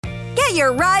Get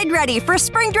your ride ready for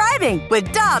spring driving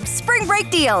with Dobbs Spring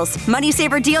Break Deals. Money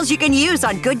saver deals you can use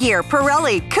on Goodyear,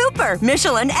 Pirelli, Cooper,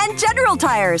 Michelin, and General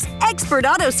Tires. Expert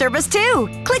auto service, too.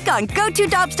 Click on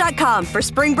GoToDobbs.com for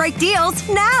spring break deals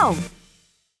now.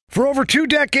 For over 2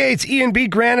 decades, E&B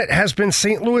Granite has been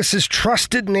St. Louis's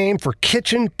trusted name for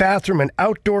kitchen, bathroom, and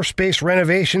outdoor space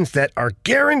renovations that are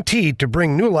guaranteed to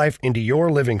bring new life into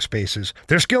your living spaces.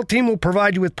 Their skilled team will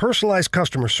provide you with personalized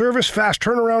customer service, fast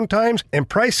turnaround times, and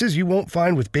prices you won't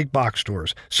find with big box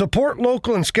stores. Support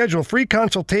local and schedule free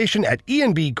consultation at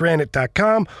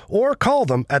enbgranite.com or call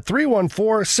them at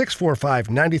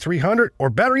 314-645-9300, or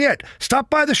better yet, stop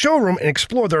by the showroom and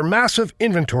explore their massive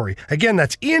inventory. Again,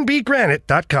 that's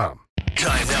enbgranite.com.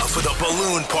 Time now for the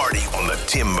balloon party on the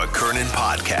Tim McKernan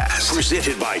podcast.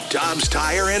 Presented by Dobbs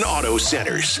Tire and Auto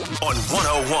Centers on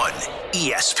 101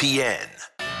 ESPN.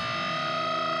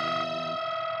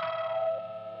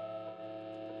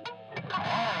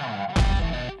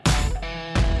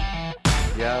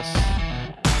 Yes.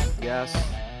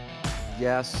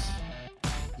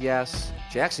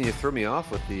 Jackson, you threw me off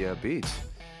with the beats.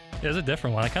 Yeah, it's a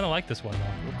different one. I kind of like this one,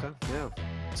 though. Okay, yeah.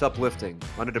 It's uplifting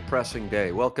on a depressing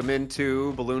day. Welcome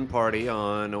into Balloon Party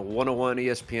on 101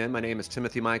 ESPN. My name is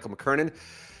Timothy Michael McKernan.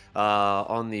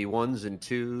 On the ones and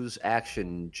twos,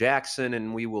 Action Jackson,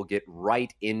 and we will get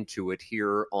right into it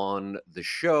here on the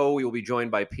show. We will be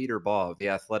joined by Peter Baugh, the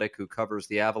Athletic, who covers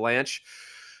the Avalanche.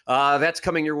 That's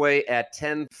coming your way at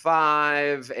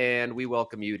 10:05, and we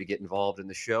welcome you to get involved in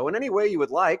the show in any way you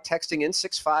would like, texting in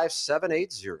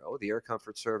 65780, the Air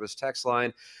Comfort Service text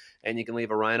line. And you can leave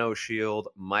a Rhino Shield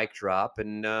mic drop.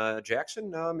 And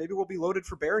Jackson, maybe we'll be loaded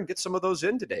for bear and get some of those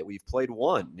in today. We've played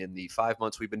one in the 5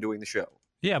 months we've been doing the show.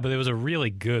 Yeah, but it was a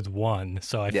really good one.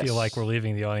 So I feel like we're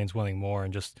leaving the audience wanting more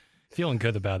and just feeling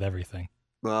good about everything.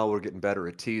 Well, we're getting better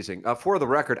at teasing. For the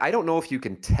record, I don't know if you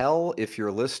can tell if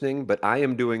you're listening, but I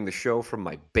am doing the show from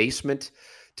my basement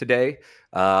today.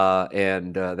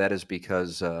 And that is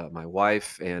because my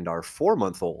wife and our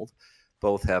 4-month-old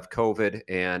both have COVID,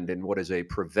 and in what is a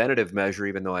preventative measure,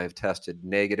 even though I have tested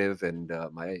negative and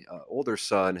my older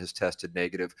son has tested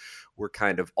negative, we're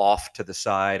kind of off to the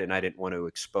side, and I didn't want to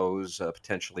expose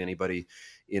potentially anybody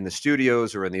in the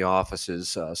studios or in the offices.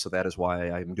 So that is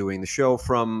why I'm doing the show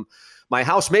from my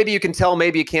house. Maybe you can tell,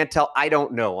 maybe you can't tell. I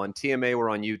don't know. On TMA, we're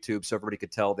on YouTube, so everybody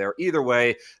could tell there. Either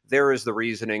way, there is the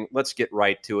reasoning. Let's get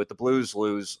right to it. The Blues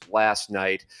lose last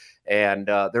night. And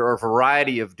there are a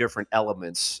variety of different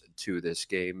elements to this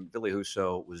game. Billy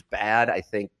Husso was bad. I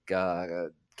think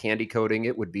candy coating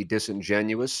it would be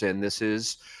disingenuous, and this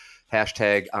is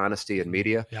hashtag honesty in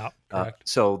media. Yeah, correct.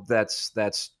 So that's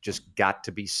just got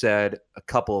to be said. A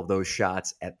couple of those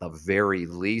shots at the very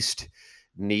least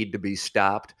need to be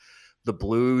stopped. The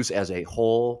Blues as a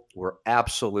whole were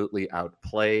absolutely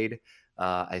outplayed.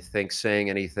 I think saying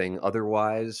anything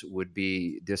otherwise would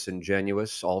be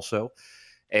disingenuous also.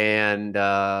 And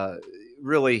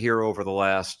really here over the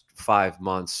last 5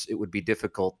 months, it would be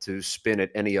difficult to spin it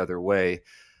any other way.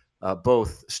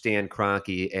 Both Stan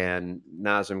Kroenke and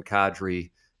Nazem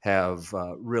Kadri have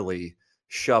really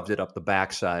shoved it up the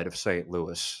backside of St.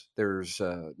 Louis. There's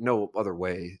no other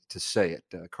way to say it.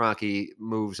 Kroenke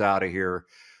moves out of here,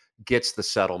 gets the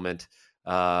settlement,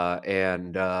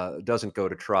 and doesn't go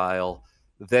to trial,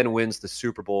 then wins the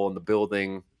Super Bowl in the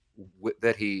building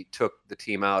that he took the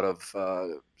team out of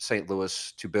St.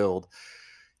 Louis to build.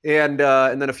 And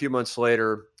then a few months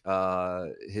later,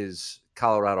 his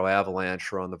Colorado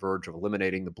Avalanche are on the verge of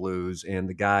eliminating the Blues. And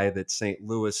the guy that St.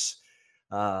 Louis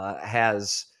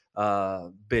has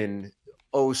been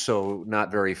so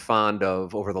not very fond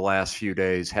of over the last few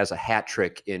days has a hat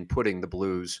trick in putting the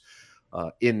Blues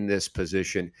in this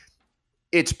position.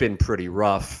 It's been pretty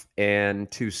rough,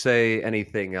 and to say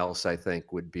anything else, I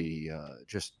think, would be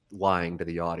just lying to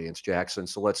the audience, Jackson.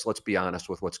 So let's be honest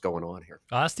with what's going on here.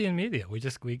 Honesty in media. We're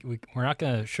not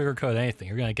going to sugarcoat anything.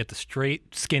 You're going to get the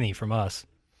straight skinny from us.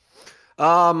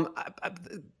 When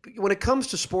it comes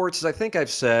to sports, as I think I've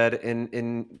said,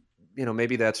 and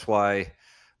maybe that's why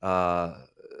when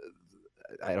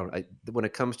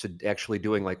it comes to actually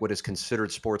doing like what is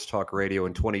considered sports talk radio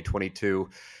in 2022,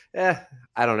 I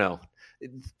don't know.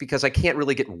 Because I can't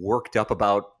really get worked up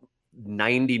about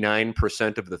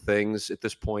 99% of the things at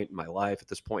this point in my life, at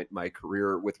this point in my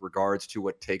career, with regards to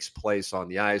what takes place on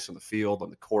the ice, on the field, on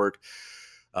the court,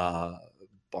 on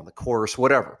the course,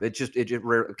 whatever. Because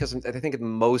I think in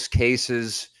most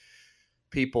cases,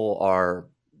 people are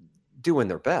doing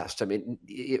their best. I mean,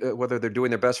 whether they're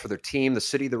doing their best for their team, the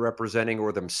city they're representing,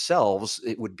 or themselves,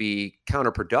 it would be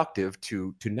counterproductive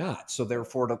to not. So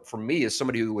therefore, for me, as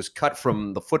somebody who was cut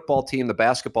from the football team, the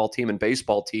basketball team, and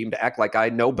baseball team, to act like I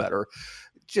know better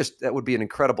that would be an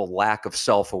incredible lack of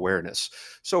self-awareness.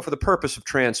 So for the purpose of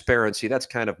transparency, that's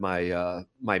kind of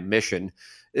my mission,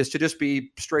 is to just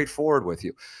be straightforward with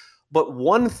you. But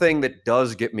one thing that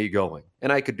does get me going,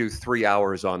 and I could do 3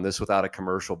 hours on this without a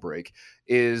commercial break,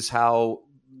 is how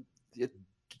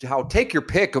take your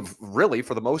pick of, really,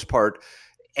 for the most part,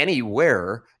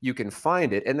 anywhere you can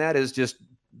find it. And that is just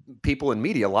people in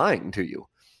media lying to you.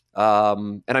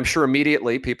 And I'm sure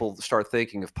immediately people start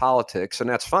thinking of politics, and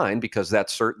that's fine, because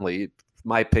that's certainly,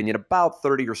 my opinion, about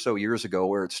 30 or so years ago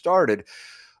where it started.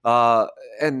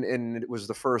 And it was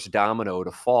the first domino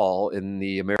to fall in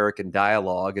the American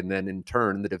dialogue, and then in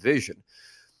turn the division.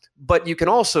 But you can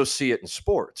also see it in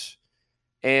sports.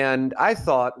 And I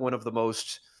thought one of the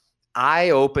most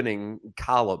eye-opening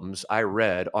columns I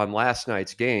read on last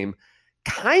night's game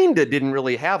kind of didn't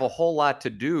really have a whole lot to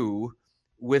do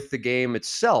with the game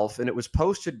itself. And it was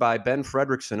posted by Ben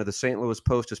Frederickson of the St. Louis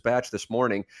Post-Dispatch this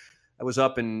morning. I was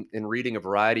up in reading a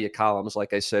variety of columns.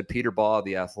 Like I said, Peter Baugh of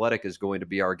The Athletic is going to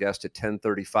be our guest at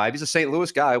 10:35. He's a St.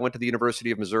 Louis guy. I went to the University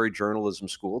of Missouri Journalism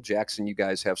School. Jackson, you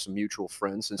guys have some mutual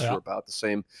friends since you're about the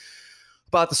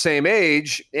same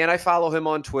age. And I follow him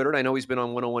on Twitter, and I know he's been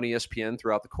on 101 ESPN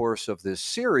throughout the course of this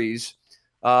series.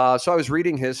 So I was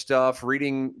reading his stuff,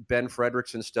 reading Ben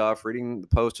Frederickson's stuff, reading the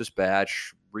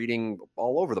Post-Dispatch, reading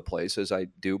all over the place, as I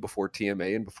do before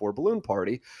TMA and before Balloon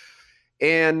Party.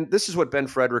 And this is what Ben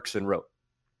Frederickson wrote.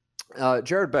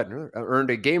 Jared Bednar earned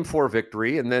a Game 4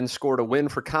 victory and then scored a win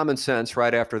for Common Sense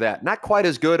right after that. Not quite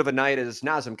as good of a night as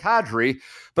Nazem Kadri,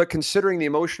 but considering the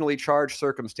emotionally charged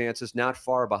circumstances, not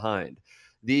far behind.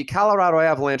 The Colorado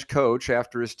Avalanche coach,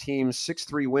 after his team's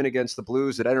 6-3 win against the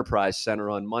Blues at Enterprise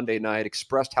Center on Monday night,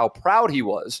 expressed how proud he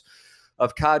was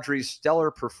of Kadri's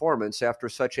stellar performance after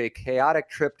such a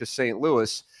chaotic trip to St.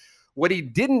 Louis. What he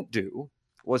didn't do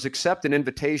was accept an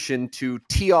invitation to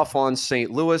tee off on St.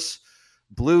 Louis,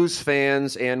 Blues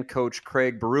fans, and Coach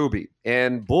Craig Berube.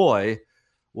 And boy,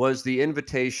 was the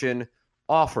invitation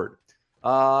offered.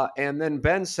 And then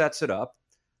Ben sets it up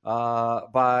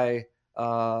by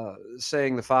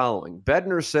saying the following.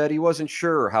 Bednar said he wasn't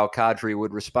sure how Kadri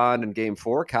would respond in Game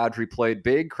 4. Kadri played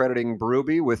big, crediting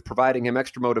Berube with providing him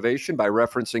extra motivation by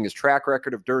referencing his track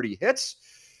record of dirty hits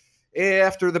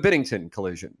after the Binnington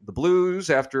collision. The Blues,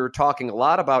 after talking a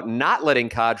lot about not letting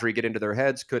Kadri get into their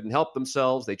heads, couldn't help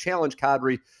themselves. They challenged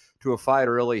Kadri to a fight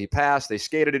early. He passed. They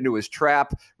skated into his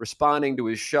trap, responding to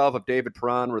his shove of David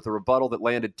Perron with a rebuttal that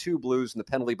landed 2 Blues in the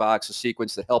penalty box, a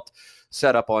sequence that helped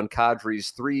set up on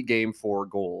Kadri's 3 Game 4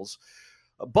 goals.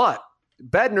 But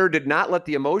Bednar did not let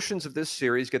the emotions of this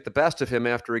series get the best of him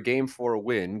after a Game 4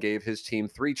 win, gave his team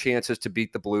 3 chances to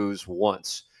beat the Blues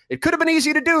once. It could have been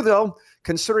easy to do, though,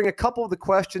 considering a couple of the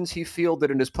questions he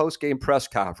fielded in his post-game press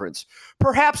conference.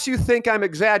 Perhaps you think I'm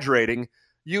exaggerating.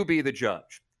 You be the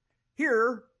judge.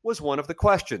 Here was one of the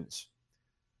questions.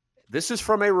 This is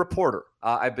from a reporter.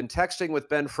 I've been texting with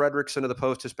Ben Frederickson of the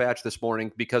Post-Dispatch this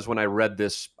morning because when I read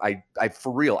this, I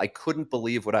for real, I couldn't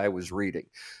believe what I was reading.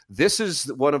 This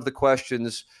is one of the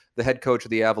questions the head coach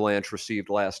of the Avalanche received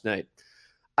last night.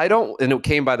 And it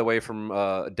came, by the way, from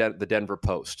the Denver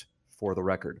Post, for the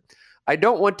record. I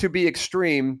don't want to be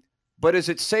extreme, but is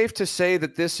it safe to say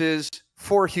that this is,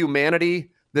 for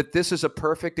humanity, that this is a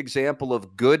perfect example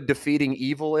of good defeating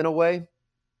evil in a way?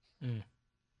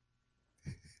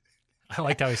 I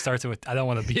liked how he starts it with, I don't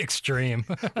want to be extreme.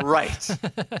 Right.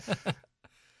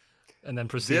 And then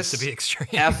proceeds to be extreme.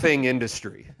 Effing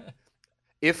industry.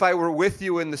 If I were with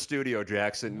you in the studio,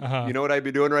 Jackson, you know what I'd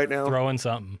be doing right now? Throwing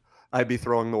something. I'd be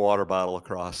throwing the water bottle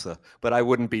across but I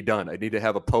wouldn't be done. I'd need to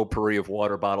have a potpourri of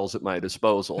water bottles at my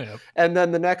disposal. Yep. And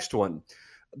then the next one.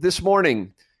 This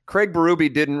morning, Craig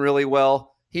Berube didn't really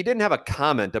well. He didn't have a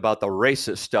comment about the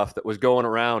racist stuff that was going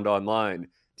around online.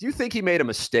 Do you think he made a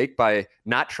mistake by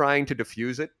not trying to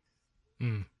diffuse it?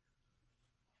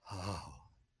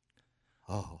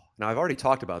 Oh. Now, I've already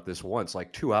talked about this once,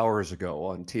 like 2 hours ago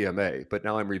on TMA, but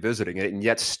now I'm revisiting it, and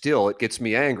yet still it gets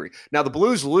me angry. Now, the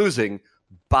Blues losing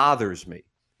bothers me.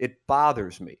 It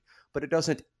bothers me, but it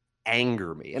doesn't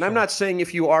anger me. And I'm not saying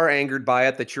if you are angered by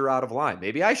it that you're out of line.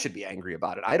 Maybe I should be angry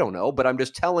about it. I don't know, but I'm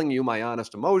just telling you my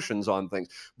honest emotions on things.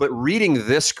 But reading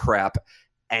this crap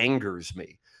angers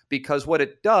me because what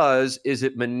it does is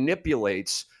it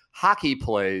manipulates hockey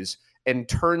plays and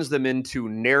turns them into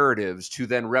narratives to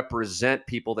then represent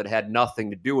people that had nothing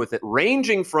to do with it,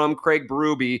 ranging from Craig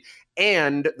Berube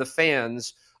and the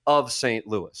fans of St.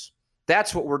 Louis.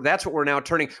 That's what we're now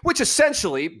turning, which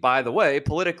essentially, by the way,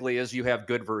 politically is you have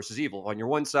good versus evil. On your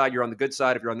one side, you're on the good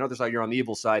side. If you're on the other side, you're on the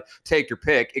evil side. Take your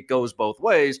pick. It goes both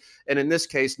ways. And in this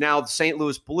case, now the St.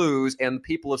 Louis Blues and the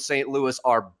people of St. Louis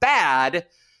are bad,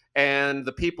 and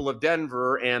the people of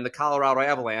Denver and the Colorado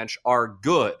Avalanche are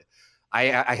good.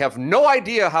 I have no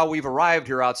idea how we've arrived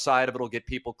here outside of it'll get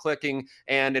people clicking.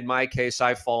 And in my case,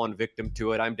 I've fallen victim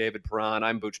to it. I'm David Perron.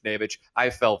 I'm Buchnevich. I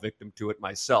fell victim to it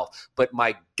myself. But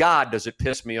my God, does it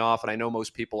piss me off. And I know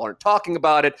most people aren't talking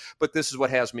about it, but this is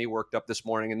what has me worked up this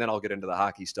morning. And then I'll get into the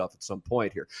hockey stuff at some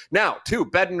point here. Now, to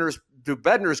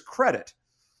Bednar's credit,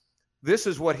 this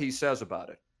is what he says about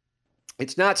it.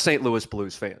 It's not St. Louis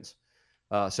Blues fans.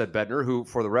 Said Bednar, who,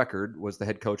 for the record, was the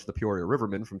head coach of the Peoria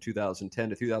Rivermen from 2010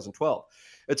 to 2012.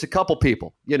 It's a couple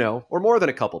people, or more than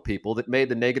a couple people that made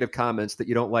the negative comments that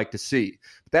you don't like to see.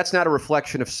 But that's not a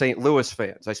reflection of St. Louis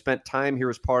fans. I spent time here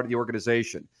as part of the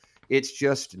organization. It's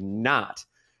just not.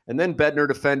 And then Bednar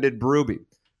defended Berube,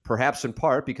 perhaps in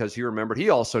part because he remembered he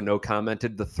also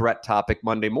no-commented the threat topic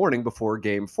Monday morning before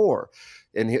Game 4.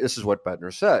 And this is what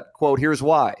Bednar said, quote, "Here's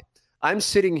why. I'm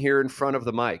sitting here in front of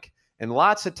the mic. And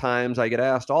lots of times I get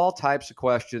asked all types of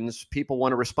questions people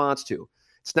want a response to.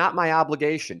 It's not my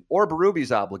obligation or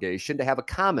Berube's obligation to have a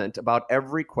comment about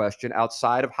every question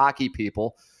outside of hockey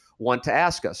people want to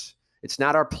ask us. It's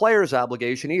not our players'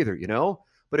 obligation either,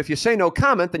 But if you say no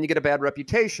comment, then you get a bad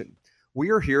reputation. We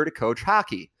are here to coach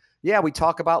hockey. Yeah, we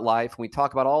talk about life and we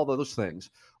talk about all those things.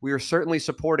 We are certainly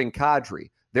supporting Kadri.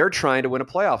 They're trying to win a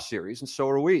playoff series, and so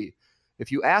are we. If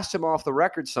you asked him off the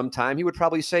record sometime, he would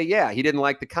probably say, yeah, he didn't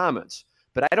like the comments.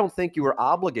 But I don't think you are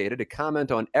obligated to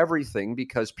comment on everything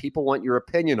because people want your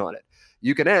opinion on it.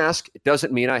 You can ask. It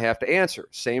doesn't mean I have to answer.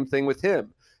 Same thing with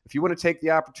him. If you want to take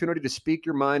the opportunity to speak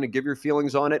your mind and give your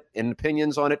feelings on it and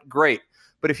opinions on it, great.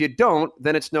 But if you don't,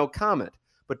 then it's no comment.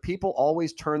 But people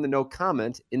always turn the no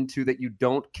comment into that you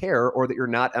don't care or that you're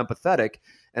not empathetic.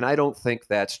 And I don't think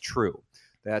that's true.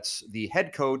 That's the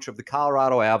head coach of the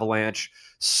Colorado Avalanche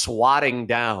swatting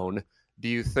down. Do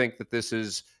you think that this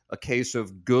is a case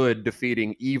of good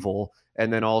defeating evil?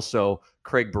 And then also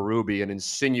Craig Berube and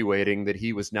insinuating that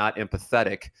he was not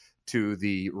empathetic to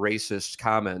the racist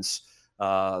comments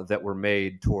that were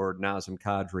made toward Nazem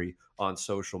Kadri on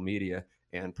social media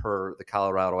and per the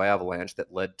Colorado Avalanche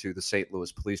that led to the St.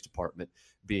 Louis Police Department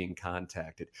being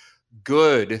contacted.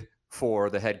 Good for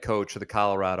the head coach of the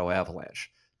Colorado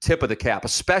Avalanche. Tip of the cap,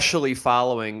 especially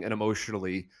following an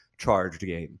emotionally charged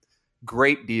game.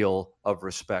 Great deal of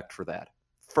respect for that.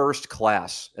 First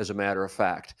class, as a matter of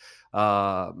fact,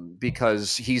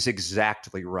 because he's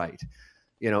exactly right.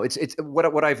 It's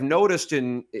what I've noticed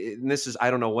and this is, I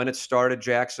don't know when it started,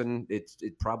 Jackson. It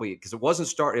probably, because it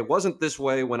wasn't this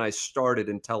way when I started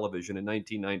in television in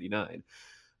 1999.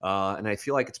 And I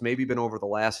feel like it's maybe been over the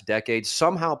last decade.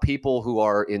 Somehow people who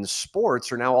are in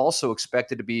sports are now also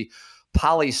expected to be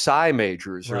poli-sci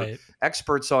majors or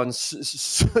experts on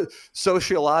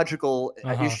sociological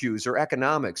issues or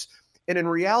economics. And in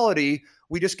reality,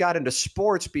 we just got into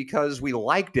sports because we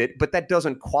liked it, but that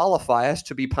doesn't qualify us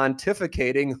to be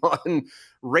pontificating on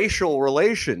racial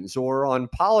relations or on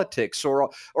politics or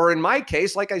in my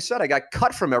case, like I said, I got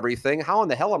cut from everything. How in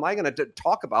the hell am I going to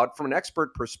talk about from an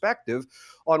expert perspective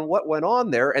on what went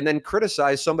on there and then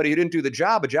criticize somebody who didn't do the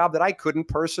job, a job that I couldn't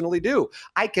personally do?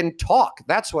 I can talk.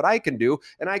 That's what I can do.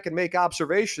 And I can make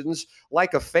observations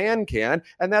like a fan can.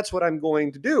 And that's what I'm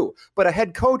going to do. But a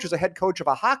head coach is a head coach of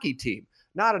a hockey team,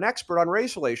 not an expert on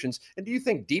race relations. And do you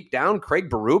think deep down Craig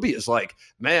Berube is like,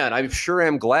 man, I sure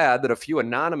am glad that a few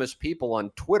anonymous people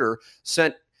on Twitter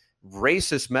sent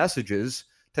racist messages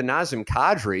to Nazem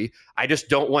Kadri. I just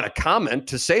don't want to comment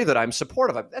to say that I'm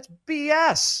supportive of. That's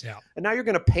BS. Yeah. And now you're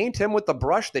going to paint him with the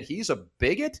brush that he's a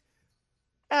bigot?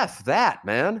 F that,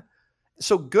 man.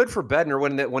 So good for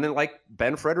Bednar when like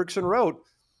Ben Frederickson wrote,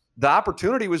 the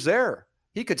opportunity was there.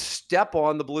 He could step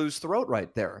on the Blues' throat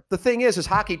right there. The thing is, his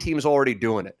hockey team's already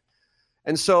doing it.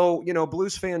 And so,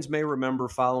 Blues fans may remember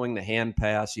following the hand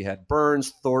pass. You had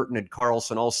Burns, Thornton, and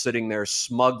Carlson all sitting there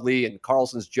smugly, and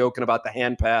Carlson's joking about the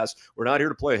hand pass. We're not here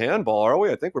to play handball, are we?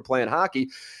 I think we're playing hockey.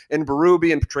 And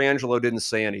Berube and Pietrangelo didn't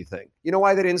say anything. You know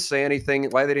why they didn't say anything?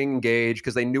 Why they didn't engage?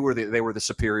 Because they knew they were the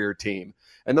superior team.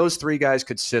 And those three guys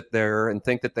could sit there and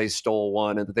think that they stole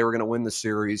one and that they were going to win the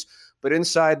series. But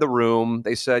inside the room,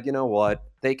 they said, you know what?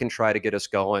 They can try to get us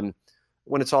going.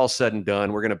 When it's all said and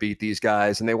done, we're going to beat these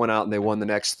guys. And they went out and they won the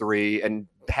next three. And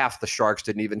half the Sharks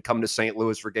didn't even come to St.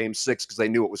 Louis for Game 6 because they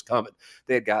knew it was coming.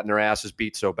 They had gotten their asses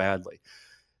beat so badly.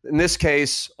 In this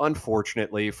case,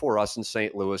 unfortunately for us in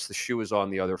St. Louis, the shoe is on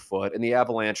the other foot. And the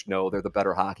Avalanche know they're the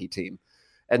better hockey team.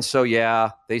 And so, yeah,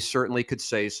 they certainly could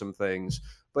say some things.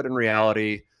 But in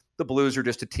reality, the Blues are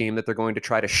just a team that they're going to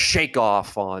try to shake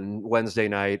off on Wednesday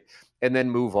night and then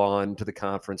move on to the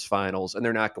conference finals. And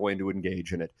they're not going to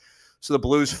engage in it. So the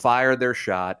Blues fired their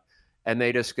shot, and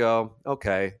they just go,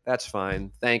 okay, that's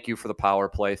fine. Thank you for the power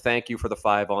play. Thank you for the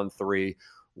 5-on-3.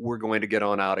 We're going to get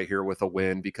on out of here with a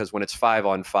win, because when it's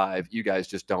 5-on-5, you guys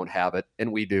just don't have it,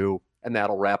 and we do, and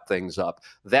that'll wrap things up.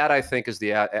 That, I think, is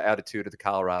the attitude of the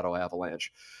Colorado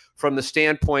Avalanche. From the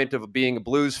standpoint of being a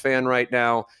Blues fan right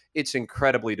now, it's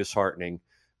incredibly disheartening,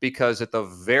 because at the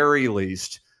very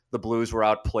least, the Blues were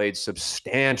outplayed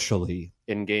substantially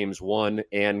in games 1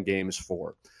 and games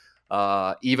 4.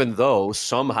 Even though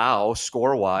somehow,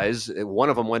 score-wise, one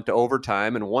of them went to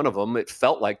overtime, and one of them, it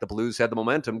felt like the Blues had the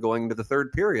momentum going into the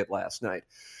third period last night.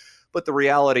 But the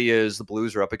reality is the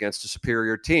Blues are up against a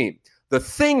superior team. The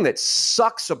thing that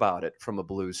sucks about it from a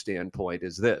Blues standpoint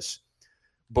is this.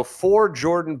 Before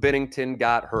Jordan Binnington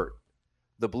got hurt,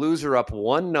 the Blues are up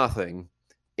 1-0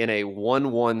 in a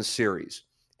 1-1 series.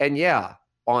 And yeah,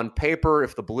 on paper,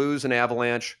 if the Blues and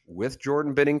Avalanche, with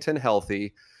Jordan Binnington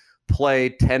healthy, play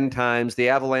 10 times, the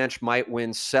Avalanche might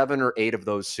win 7 or 8 of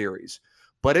those series.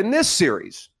 But in this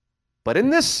series,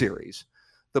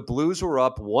 the Blues were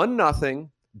up 1-0,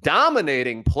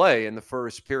 dominating play in the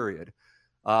first period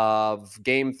of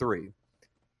Game 3.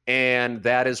 And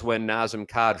that is when Nazem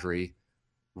Kadri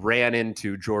ran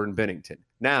into Jordan Binnington.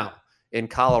 Now, in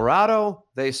Colorado,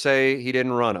 they say he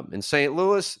didn't run him. In St.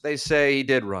 Louis, they say he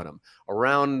did run him.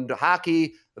 Around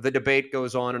hockey, the debate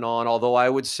goes on and on, although I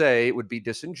would say it would be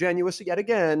disingenuous yet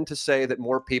again to say that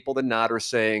more people than not are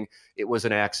saying it was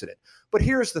an accident. But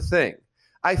here's the thing.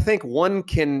 I think one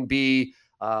can be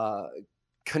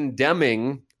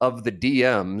condemning of the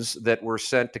DMs that were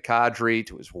sent to Kadri,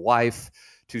 to his wife,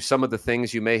 to some of the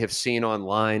things you may have seen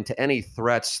online, to any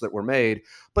threats that were made,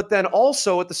 but then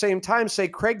also at the same time say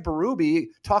Craig Berube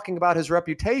talking about his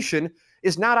reputation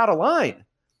is not out of line,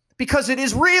 because it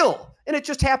is real, and it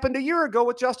just happened a year ago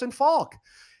with Justin Falk.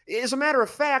 As a matter of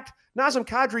fact, Nazem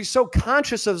Kadri is so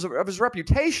conscious of his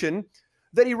reputation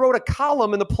that he wrote a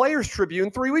column in the Players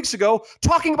Tribune 3 weeks ago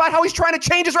talking about how he's trying to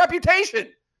change his reputation.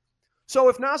 So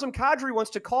if Nazem Kadri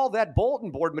wants to call that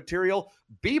bulletin board material,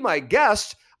 be my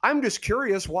guest. I'm just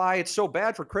curious why it's so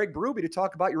bad for Craig Berube to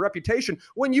talk about your reputation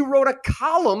when you wrote a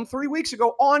column 3 weeks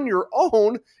ago on your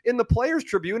own in the Players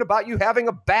Tribune about you having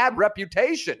a bad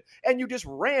reputation, and you just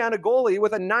ran a goalie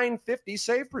with a .950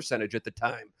 save percentage at the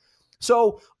time.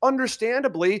 So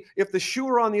understandably, if the shoe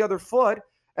were on the other foot,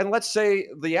 and let's say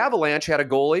the Avalanche had a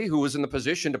goalie who was in the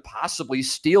position to possibly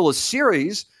steal a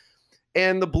series,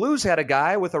 and the Blues had a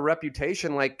guy with a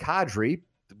reputation like Kadri,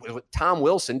 with Tom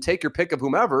Wilson, take your pick of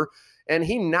whomever, and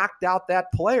he knocked out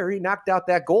that player, he knocked out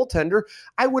that goaltender,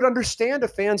 I would understand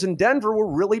if fans in Denver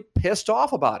were really pissed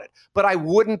off about it. But I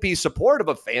wouldn't be supportive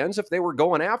of fans if they were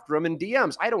going after him in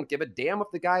DMs. I don't give a damn if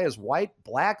the guy is white,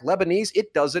 black, Lebanese.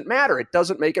 It doesn't matter. It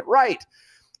doesn't make it right.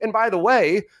 And by the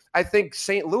way, I think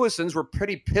St. Louisans were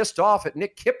pretty pissed off at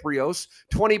Nick Kyprios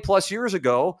 20 plus years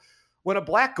ago when a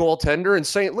black goaltender in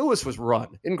St. Louis was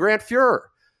run in Grant Fuhrer.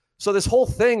 So this whole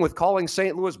thing with calling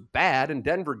St. Louis bad and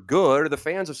Denver good, or the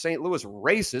fans of St. Louis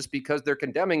racist because they're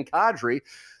condemning Kadri,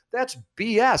 that's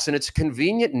BS. And it's a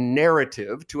convenient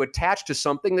narrative to attach to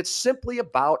something that's simply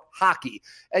about hockey.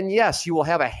 And yes, you will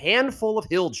have a handful of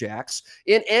hilljacks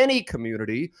in any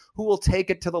community who will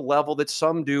take it to the level that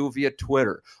some do via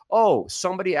Twitter. Oh,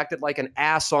 somebody acted like an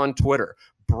ass on Twitter.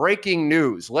 Breaking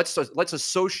news. Let's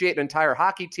associate an entire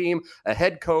hockey team, a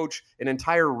head coach, an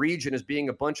entire region as being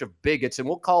a bunch of bigots, and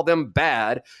we'll call them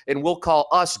bad, and we'll call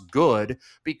us good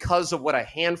because of what a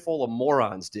handful of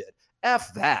morons did.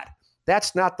 F that.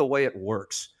 That's not the way it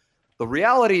works. The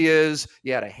reality is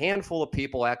you had a handful of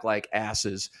people act like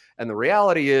asses, and the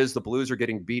reality is the Blues are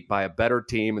getting beat by a better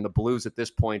team, and the Blues at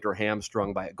this point are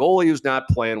hamstrung by a goalie who's not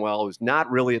playing well, who's not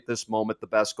really at this moment the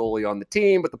best goalie on the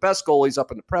team, but the best goalie's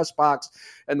up in the press box,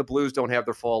 and the Blues don't have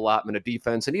their full allotment of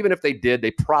defense, and even if they did,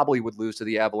 they probably would lose to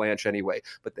the Avalanche anyway.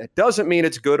 But that doesn't mean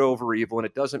it's good over evil, and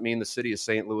it doesn't mean the city of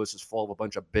St. Louis is full of a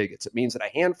bunch of bigots. It means that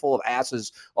a handful of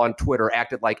asses on Twitter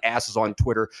acted like asses on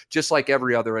Twitter, just like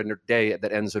every other day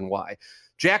that ends in Y.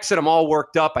 Jackson, I'm all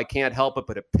worked up. I can't help it,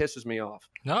 but it pisses me off.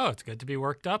 No, it's good to be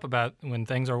worked up about when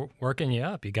things are working you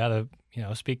up. You got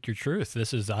to, speak your truth.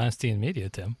 This is honesty in media,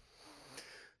 Tim.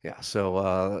 Yeah,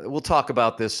 so we'll talk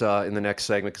about this in the next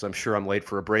segment because I'm sure I'm late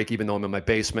for a break, even though I'm in my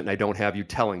basement and I don't have you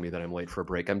telling me that I'm late for a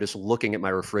break. I'm just looking at my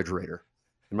refrigerator,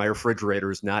 and my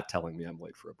refrigerator is not telling me I'm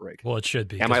late for a break. Well, it should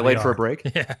be. Am I late for a break?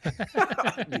 Yeah.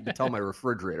 I need to tell my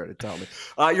refrigerator to tell me.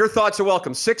 Your thoughts are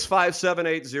welcome.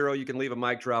 65780. You can leave a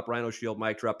mic drop. Rhino Shield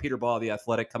mic drop. Peter Ball, The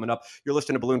Athletic, coming up. You're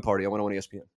listening to Balloon Party on 101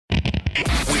 ESPN.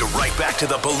 We're right back to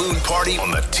the Balloon Party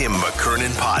on the Tim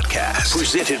McKernan Podcast.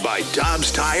 Presented by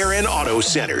Dobbs Tire and Auto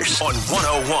Centers on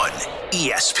 101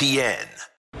 ESPN.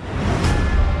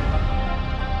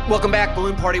 Welcome back,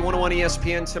 Balloon Party 101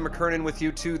 ESPN. Tim McKernan with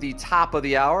you to the top of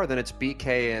the hour. Then it's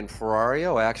BK and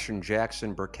Ferrario. Action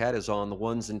Jackson Burkett is on the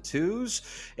ones and twos.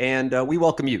 And we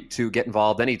welcome you to get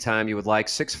involved anytime you would like.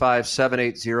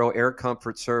 65780 Air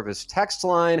Comfort Service text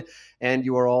line. And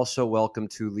you are also welcome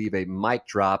to leave a mic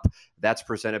drop. That's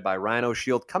presented by Rhino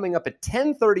Shield. Coming up at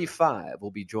 10:35,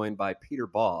 we'll be joined by Peter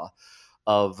Baugh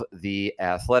of The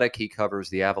Athletic. He covers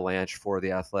the Avalanche for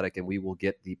The Athletic, and we will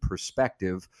get the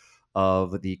perspective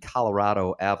of the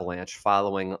Colorado Avalanche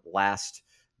following last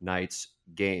night's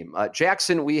game.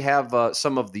 Jackson, we have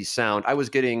some of the sound. I was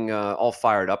getting all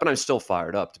fired up, and I'm still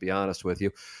fired up, to be honest with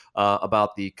you,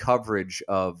 about the coverage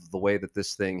of the way that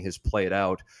this thing has played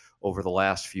out over the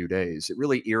last few days. It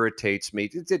really irritates me.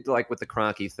 It did, like with the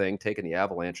Kroenke thing, taking the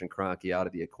Avalanche and Kroenke out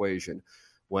of the equation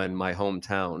when my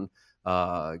hometown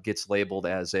gets labeled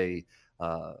as a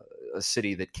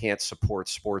city that can't support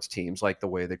sports teams, like the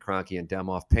way that Kroenke and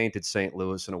Demoff painted St.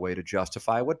 Louis in a way to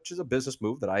justify, which is a business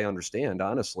move that I understand,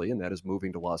 honestly, and that is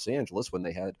moving to Los Angeles when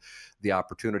they had the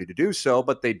opportunity to do so,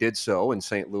 but they did so, and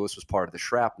St. Louis was part of the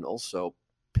shrapnel, so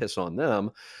piss on them.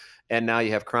 And now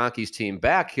you have Kroenke's team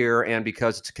back here, and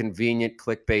because it's a convenient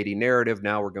clickbaity narrative,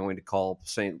 now we're going to call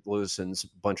St. Louisans a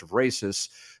bunch of racists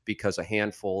because a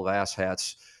handful of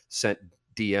asshats sent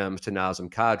DMs to Nazem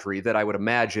Kadri that I would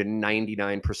imagine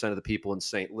 99% of the people in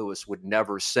St. Louis would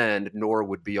never send, nor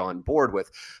would be on board with.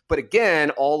 But again,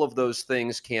 all of those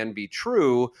things can be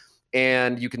true,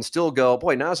 and you can still go,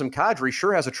 boy, Nazem Kadri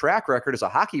sure has a track record as a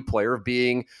hockey player of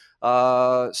being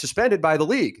suspended by the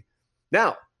league.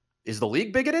 Now, is the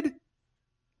league bigoted?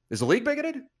 Is the league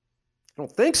bigoted? I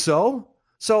don't think so.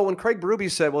 So when Craig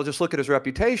Berube said, well, just look at his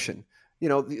reputation, you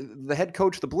know, the head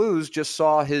coach of the Blues just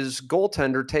saw his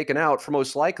goaltender taken out for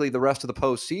most likely the rest of the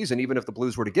postseason, even if the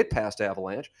Blues were to get past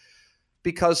Avalanche,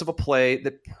 because of a play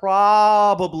that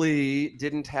probably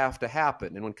didn't have to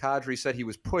happen. And when Kadri said he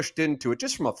was pushed into it,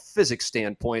 just from a physics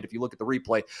standpoint, if you look at the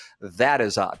replay, that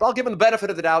is odd. But I'll give him the benefit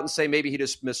of the doubt and say maybe he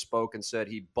just misspoke and said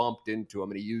he bumped into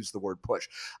him and he used the word push.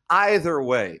 Either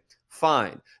way,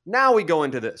 fine. Now we go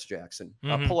into this, Jackson.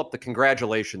 Pull up the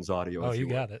congratulations audio. Oh, you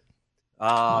got it.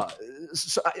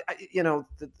 So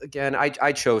again,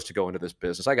 I chose to go into this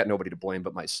business. I got nobody to blame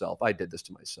but myself. I did this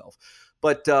to myself.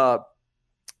 But, I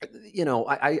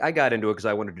got into it because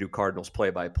I wanted to do Cardinals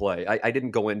play-by-play. I didn't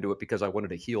go into it because I wanted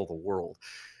to heal the world.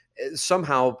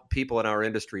 Somehow people in our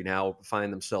industry now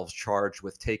find themselves charged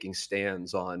with taking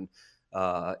stands on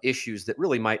issues that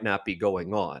really might not be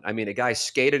going on. I mean, a guy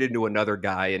skated into another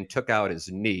guy and took out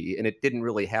his knee, and it didn't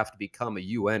really have to become a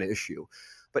UN issue.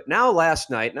 But now last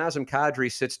night, Nazem Kadri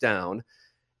sits down,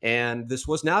 and this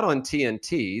was not on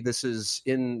TNT. This is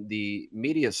in the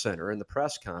media center in the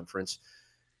press conference.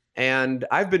 And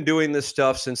I've been doing this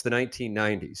stuff since the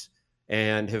 1990s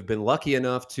and have been lucky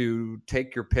enough to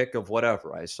take your pick of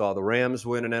whatever. I saw the Rams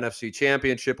win an NFC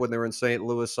championship when they were in St.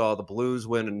 Louis, saw the Blues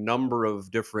win a number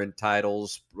of different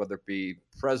titles, whether it be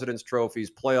President's Trophies,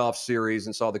 playoff series,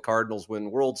 and saw the Cardinals win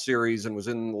World Series and was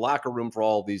in the locker room for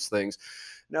all of these things.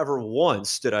 Never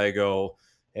once did I go,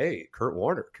 hey, Kurt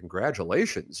Warner,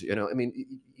 congratulations. You know, I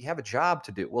mean, you have a job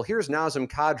to do. Well, here's Nazem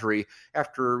Kadri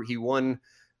after he won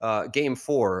Game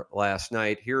 4 last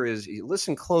night.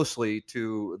 Listen closely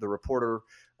to the reporter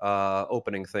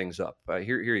opening things up.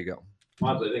 Here you go.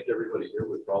 Mons, I think everybody here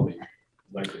would probably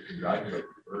like to congratulate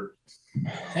you for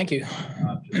thank you.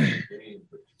 Not just the game,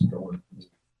 but just going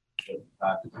through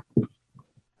having to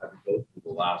go through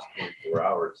the last 24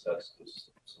 hours. That's just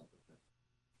something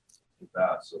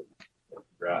bad. So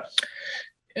congrats.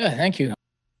 Yeah, thank you.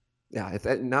 Yeah,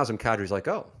 Nazem Kadri's like,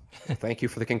 oh, thank you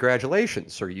for the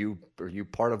congratulations. Are you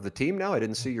part of the team now? I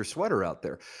didn't see your sweater out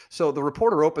there. So the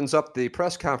reporter opens up the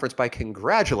press conference by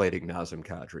congratulating Nazem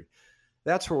Kadri.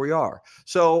 That's where we are.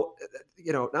 So,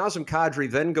 Nazem Kadri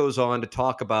then goes on to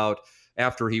talk about,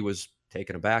 after he was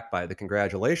taken aback by the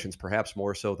congratulations, perhaps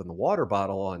more so than the water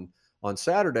bottle on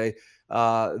Saturday,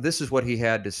 this is what he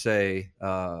had to say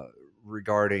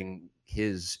regarding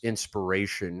his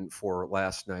inspiration for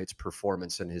last night's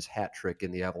performance and his hat trick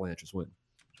in the Avalanche's win.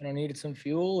 I needed some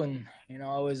fuel, and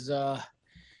I was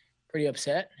pretty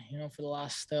upset, for the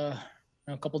last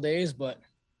couple days, but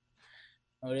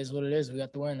it is what it is. We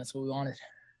got the win. That's what we wanted.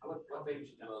 What made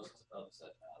you most upset,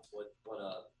 Naz? What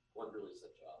really set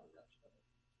you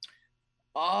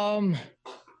off?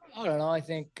 I don't know. I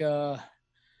think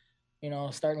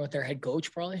starting with their head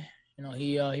coach, probably.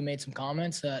 He made some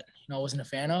comments that I wasn't a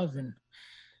fan of, and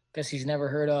I guess he's never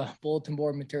heard of bulletin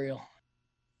board material.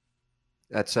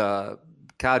 That's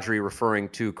Kadri referring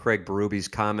to Craig Berube's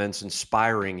comments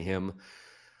inspiring him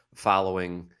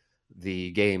following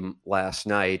the game last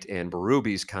night, and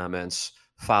Berube's comments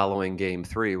following Game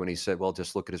 3 when he said, well,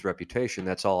 just look at his reputation.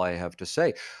 That's all I have to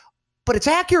say. But it's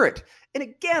accurate. And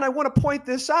again, I want to point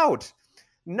this out.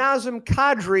 Nazem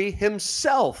Kadri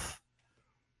himself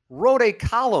wrote a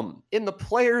column in the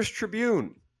Players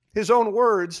Tribune, his own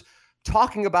words,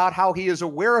 talking about how he is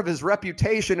aware of his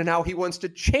reputation and how he wants to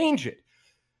change it.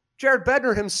 Jared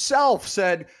Bednar himself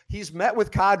said he's met with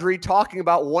Kadri talking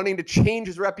about wanting to change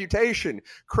his reputation.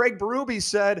 Craig Berube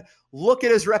said, look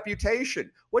at his reputation.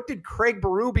 What did Craig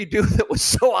Berube do that was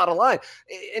so out of line?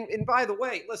 And by the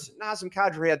way, listen, Nazem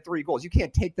Kadri had 3 goals. You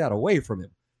can't take that away from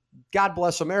him. God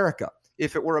bless America.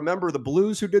 If it were a member of the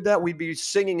Blues who did that, we'd be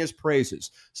singing his praises.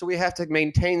 So we have to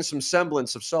maintain some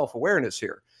semblance of self-awareness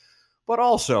here. But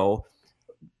also,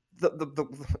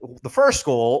 the first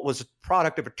goal was a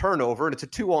product of a turnover, and it's a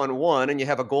 2-on-1, and you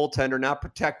have a goaltender not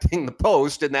protecting the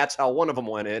post, and that's how one of them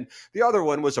went in. The other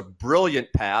one was a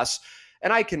brilliant pass,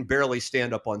 and I can barely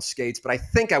stand up on skates, but I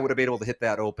think I would have been able to hit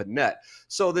that open net.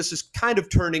 So this is kind of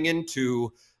turning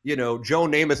into, Joe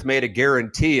Namath made a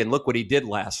guarantee, and look what he did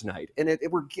last night. And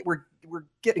we're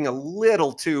getting a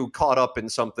little too caught up in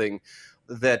something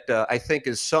that I think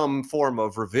is some form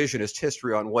of revisionist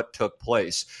history on what took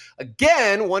place.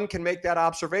 Again, one can make that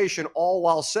observation all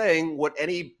while saying what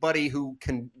anybody who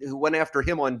went after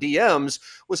him on DMs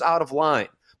was out of line.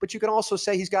 But you can also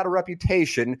say he's got a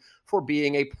reputation for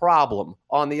being a problem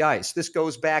on the ice. This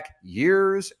goes back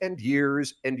years and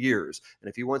years and years. And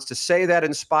if he wants to say that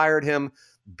inspired him,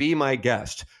 be my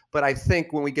guest. But I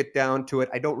think when we get down to it,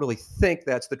 I don't really think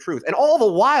that's the truth. And all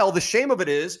the while, the shame of it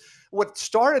is, what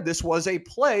started this was a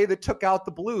play that took out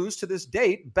the Blues to this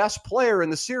date, best player in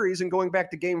the series, and going back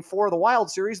to Game 4 of the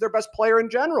Wild Series, their best player in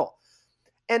general.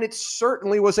 And it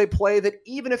certainly was a play that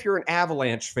even if you're an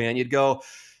Avalanche fan, you'd go,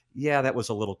 yeah, that was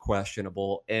a little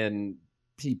questionable, and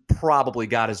he probably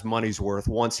got his money's worth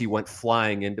once he went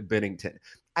flying into Binnington.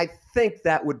 I think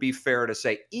that would be fair to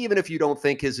say, even if you don't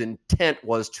think his intent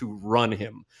was to run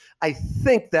him. I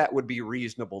think that would be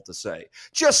reasonable to say.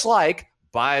 Just like,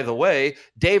 by the way,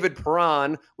 David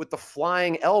Perron with the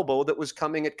flying elbow that was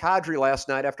coming at Kadri last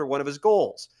night after one of his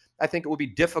goals. I think it would be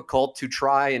difficult to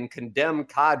try and condemn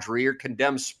Kadri or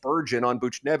condemn Spurgeon on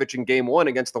Buchnevich in Game 1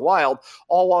 against the Wild,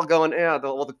 all while going,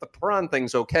 the Perron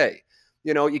thing's okay.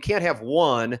 You can't have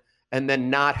one and then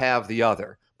not have the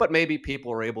other. But maybe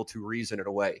people are able to reason it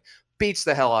away. Beats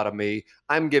the hell out of me.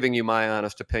 I'm giving you my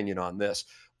honest opinion on this.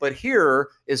 But here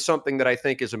is something that I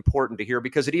think is important to hear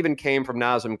because it even came from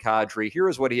Nazem Kadri. Here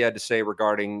is what he had to say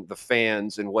regarding the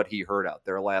fans and what he heard out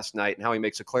there last night and how he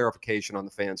makes a clarification on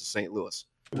the fans of St. Louis.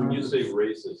 When you say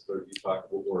racist, are you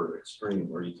talking or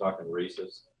extreme? Are you talking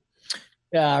racist?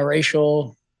 Yeah,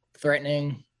 racial,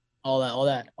 threatening, all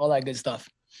that good stuff.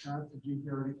 Did you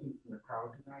hear anything from the crowd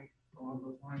tonight along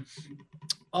those lines?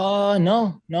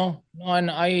 No. And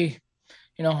I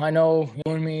know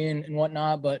you and me and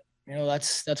whatnot, but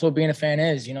that's what being a fan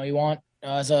is. You want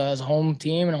as a home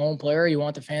team and a home player, you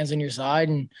want the fans on your side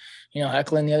and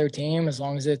heckling the other team as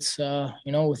long as it's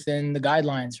within the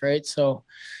guidelines, right? So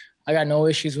I got no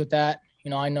issues with that.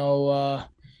 I know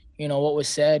what was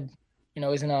said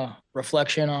isn't a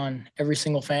reflection on every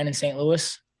single fan in St.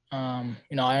 Louis.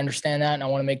 I understand that and I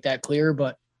want to make that clear,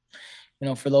 but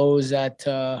for those that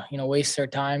waste their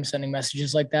time sending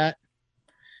messages like that,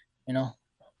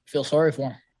 feel sorry for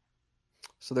them.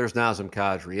 So there's Nazem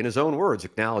Kadri, in his own words,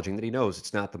 acknowledging that he knows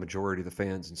it's not the majority of the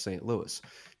fans in St. Louis.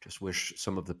 Just wish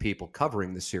some of the people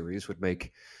covering the series would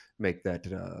make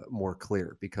that more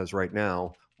clear, because right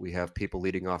now we have people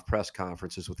leading off press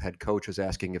conferences with head coaches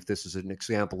asking if this is an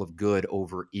example of good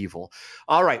over evil.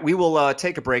 All right, we will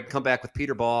take a break, come back with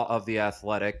Peter Baugh of The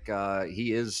Athletic.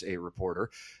 He is a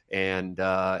reporter,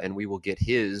 and we will get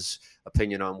his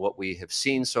opinion on what we have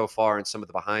seen so far and some of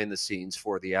the behind the scenes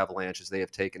for the Avalanche as they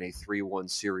have taken a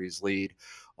 3-1 series lead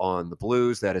on the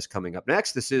Blues. That is coming up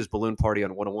next. This is Balloon Party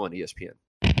on 101 ESPN.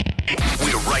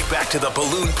 We're right back to the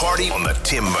Balloon Party on the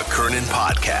Tim McKernan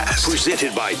Podcast.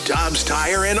 Presented by Dobbs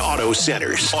Tire and Auto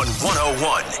Centers on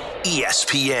 101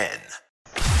 ESPN.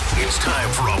 It's time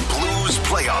for a Blues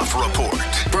Playoff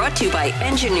Report. Brought to you by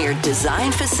Engineered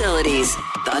Design Facilities,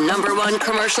 the #1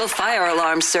 commercial fire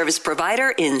alarm service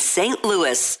provider in St.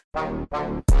 Louis.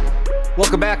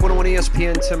 Welcome back, 101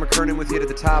 ESPN. Tim McKernan with you to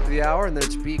the top of the hour, and then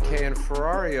it's BK and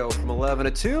Ferrario from 11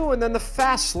 to 2, and then the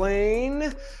Fast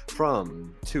Lane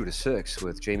from 2 to 6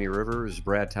 with Jamie Rivers,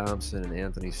 Brad Thompson, and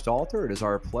Anthony Stalter. It is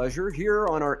our pleasure here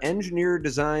on our Engineered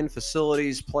Design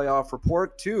Facilities Playoff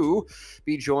Report to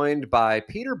be joined by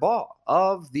Peter Baugh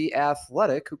of The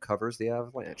Athletic, who covers the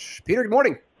Avalanche. Peter, good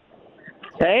morning.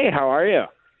 Hey, how are you?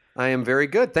 I am very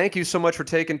good. Thank you so much for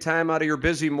taking time out of your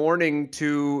busy morning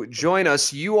to join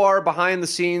us. You are behind the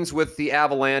scenes with the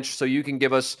Avalanche, so you can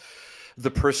give us the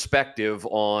perspective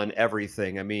on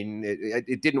everything. I mean,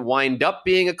 it didn't wind up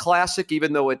being a classic,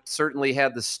 even though it certainly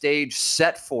had the stage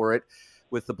set for it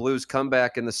with the Blues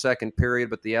comeback in the second period,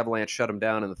 but the Avalanche shut them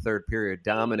down in the third period,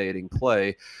 dominating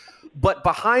play. But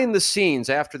behind the scenes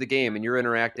after the game, and you're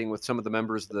interacting with some of the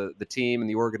members of the team and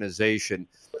the organization,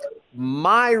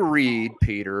 my read,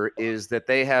 Peter, is that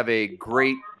they have a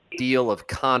great deal of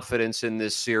confidence in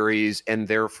this series, and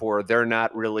therefore they're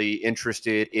not really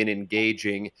interested in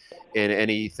engaging in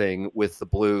anything with the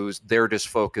Blues. They're just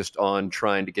focused on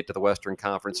trying to get to the Western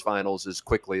Conference Finals as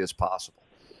quickly as possible.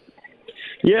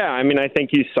 Yeah, I mean, I think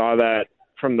you saw that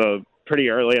from the pretty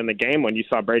early in the game when you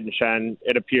saw Braden Shen,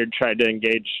 it appeared, tried to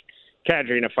engage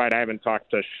Kadri in a fight. I haven't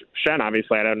talked to Shen,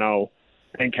 obviously. I don't know.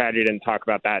 And Kadri didn't talk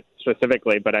about that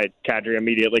specifically, but Kadri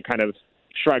immediately kind of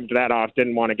shrugged that off,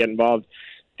 didn't want to get involved.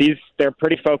 They're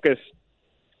pretty focused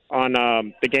on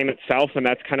the game itself, and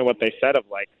that's kind of what they said of,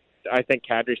 like, I think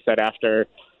Kadri said after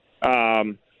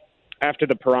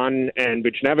the Perron and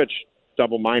Buchnevich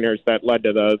double minors that led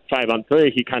to the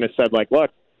 5-on-3, he kind of said, like, look,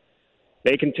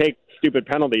 they can take stupid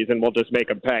penalties and we'll just make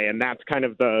them pay. And that's kind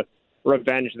of the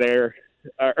revenge there,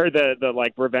 or the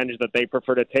like revenge that they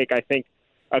prefer to take. I think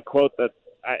a quote that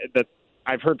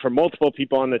I've heard from multiple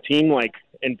people on the team, like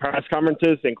in press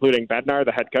conferences, including Bednar,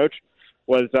 the head coach,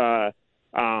 was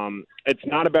it's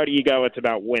not about ego, it's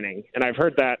about winning. And I've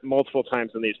heard that multiple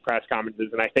times in these press conferences,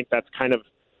 and I think that's kind of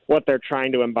what they're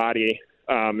trying to embody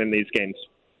in these games.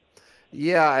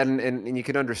 Yeah, and you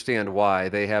can understand why.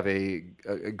 They have a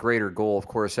greater goal. Of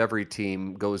course, every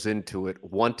team goes into it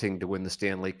wanting to win the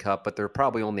Stanley Cup, but there are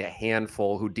probably only a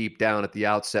handful who deep down at the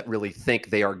outset really think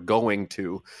they are going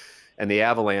to, and the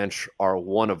Avalanche are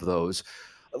one of those.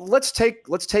 Let's take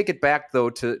it back, though,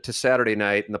 to Saturday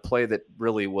night and the play that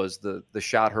really was the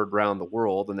shot heard around the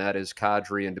world, and that is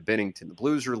Kadri into Binnington. The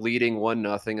Blues are leading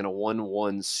 1-0 in a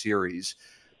 1-1 series.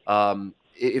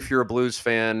 If you're a Blues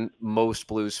fan, most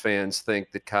Blues fans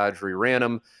think that Kadri ran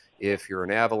him. If you're an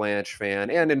Avalanche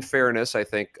fan, and in fairness, I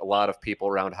think a lot of people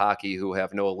around hockey who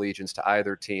have no allegiance to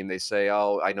either team, they say,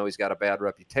 oh, I know he's got a bad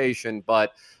reputation,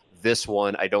 but this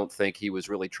one, I don't think he was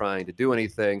really trying to do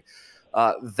anything.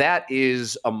 That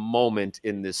is a moment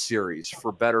in this series,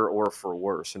 for better or for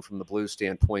worse, and from the Blues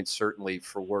standpoint, certainly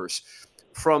for worse.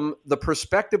 From the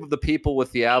perspective of the people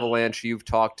with the Avalanche you've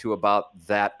talked to about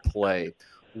that play,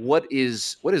 what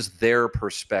is their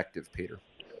perspective, Peter?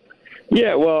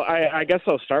 Yeah, well, I guess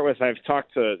I'll start with, I've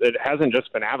talked to, it hasn't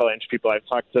just been Avalanche people. I've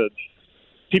talked to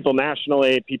people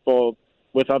nationally, people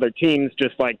with other teams,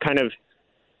 just like kind of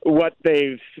what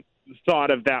they've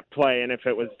thought of that play and if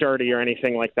it was dirty or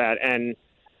anything like that. And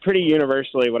pretty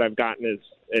universally what I've gotten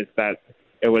is that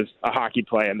it was a hockey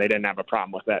play and they didn't have a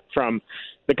problem with it. From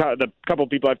the couple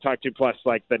people I've talked to, plus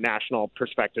like the national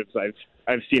perspectives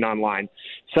I've seen online.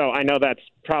 So I know that's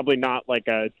probably not like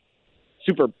a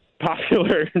super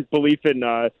popular belief in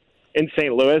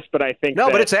St. Louis, but I think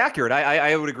but it's accurate.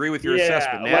 I would agree with your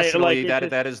assessment. Nationally,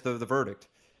 that is the verdict.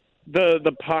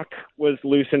 The puck was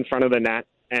loose in front of the net,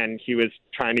 and he was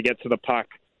trying to get to the puck.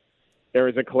 There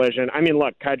was a collision. I mean,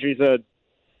 look, Kadri's a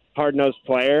hard-nosed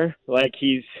player. Like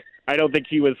I don't think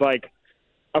he was like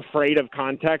afraid of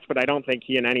contact, but I don't think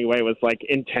he in any way was like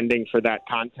intending for that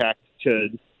contact to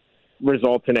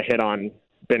result in a hit on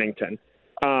Binnington.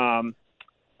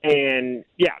 And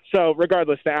yeah, so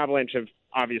regardless, the Avalanche have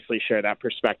obviously shared that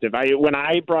perspective. When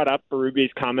I brought up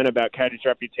Berube's comment about Kadri's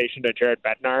reputation to Jared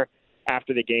Bednar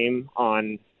after the game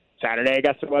on Saturday, I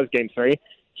guess it was, Game 3,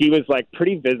 he was like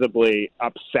pretty visibly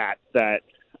upset that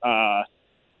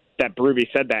Berube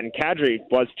said that, and Kadri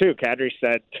was too. Kadri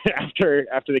said after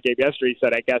the game yesterday, he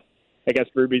said, I guess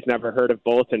Berube's never heard of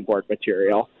bulletin board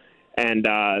material, and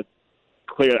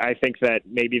clearly, I think that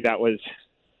maybe that was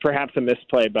perhaps a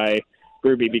misplay by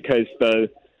Berube, because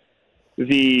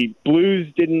the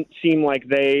Blues didn't seem like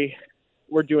they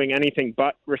were doing anything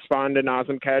but respond to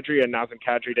Nazem Kadri, and Nazem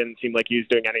Kadri didn't seem like he was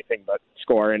doing anything but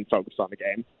score and focus on the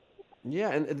game.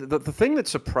 Yeah, and the thing that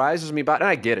surprises me about, and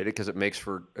I get it because it makes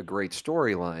for a great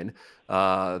storyline,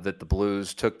 that the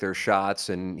Blues took their shots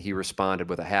and he responded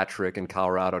with a hat trick, and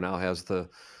Colorado now has the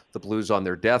Blues on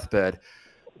their deathbed.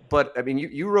 But, I mean,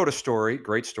 you wrote a story,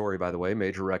 great story, by the way,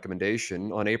 major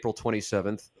recommendation, on April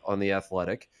 27th on The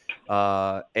Athletic.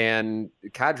 And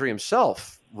Kadri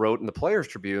himself wrote in the Players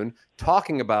Tribune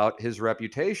talking about his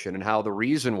reputation and how the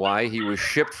reason why he was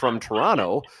shipped from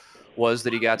Toronto was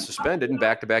that he got suspended in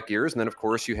back-to-back years. And then, of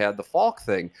course, you had the Falk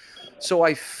thing. So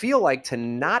I feel like to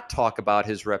not talk about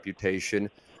his reputation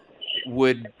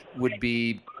would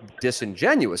be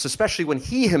disingenuous, especially when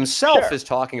he himself is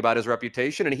talking about his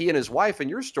reputation, and he and his wife in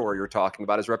your story are talking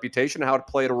about his reputation and how it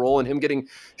played a role in him getting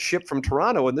shipped from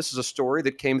Toronto. And this is a story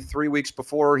that came 3 weeks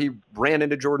before he ran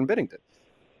into Jordan Binnington.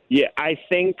 Yeah, I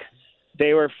think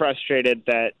they were frustrated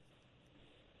that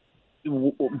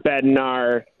that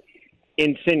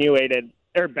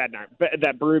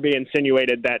Berube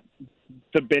insinuated that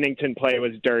the Binnington play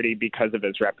was dirty because of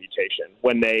his reputation,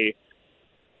 when they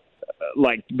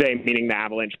meaning the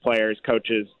Avalanche players,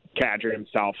 coaches, Kadri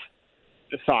himself,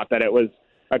 thought that it was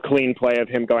a clean play of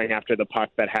him going after the puck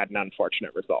that had an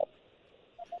unfortunate result.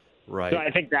 Right. So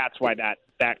I think that's why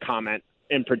that comment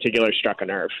in particular struck a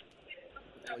nerve.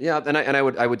 Yeah, and I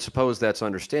would suppose that's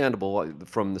understandable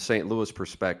from the St. Louis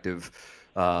perspective,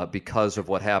 because of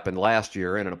what happened last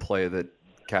year and in a play that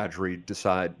Kadri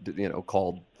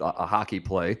called a hockey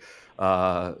play,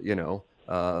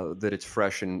 that it's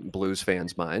fresh in Blues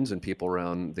fans' minds, and people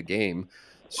around the game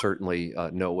certainly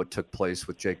know what took place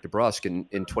with Jake DeBrusk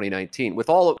in 2019. With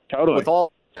all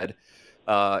that,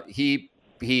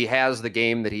 he has the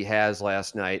game that he has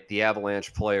last night. The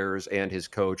Avalanche players and his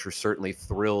coach are certainly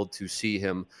thrilled to see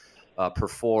him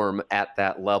perform at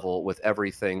that level with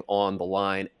everything on the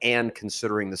line and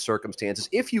considering the circumstances.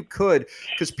 If you could,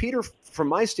 because Peter, from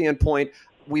my standpoint,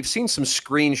 we've seen some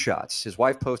screenshots. His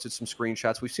wife posted some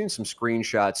screenshots. We've seen some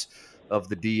screenshots of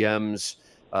the DMs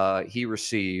he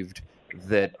received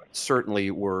that certainly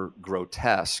were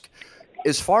grotesque.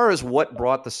 As far as what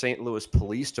brought the St. Louis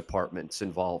Police Department's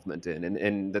involvement in,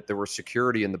 and that there was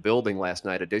security in the building last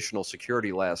night, additional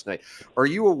security last night, are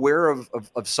you aware of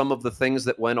some of the things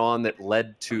that went on that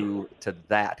led to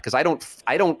that? Because I don't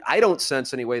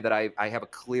sense anyway that I have a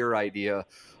clear idea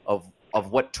of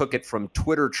what took it from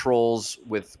Twitter trolls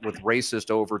with racist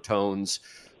overtones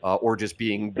or just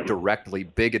being directly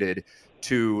bigoted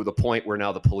to the point where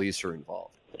now the police are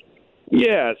involved.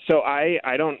 Yeah, so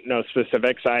I don't know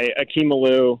specifics. Akeem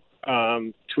Alou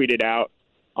tweeted out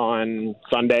on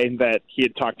Sunday that he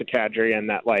had talked to Kadri and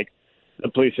that the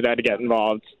police had to get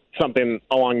involved, something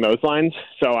along those lines.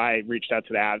 So I reached out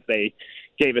to the Avs. They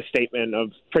gave a statement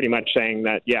of pretty much saying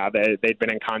that they'd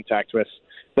been in contact with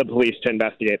the police to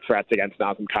investigate threats against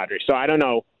Nazem Kadri. So I don't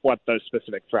know what those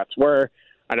specific threats were.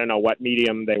 I don't know what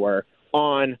medium they were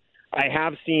on. I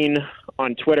have seen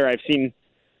on Twitter,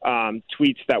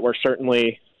 tweets that were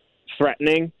certainly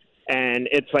threatening, and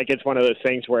it's one of those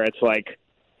things where it's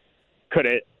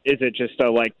is it just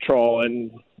a troll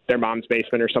in their mom's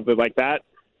basement or something like that?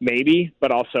 Maybe,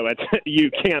 but also it's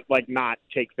you can't not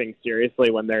take things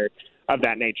seriously when they're of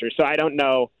that nature. So I don't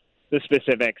know the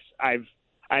specifics. I've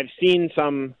seen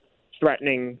some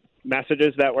threatening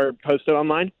messages that were posted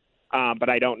online, but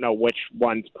I don't know which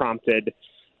ones prompted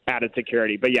added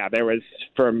security. But yeah, there was,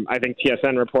 I think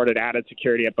TSN reported added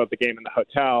security at both the game and the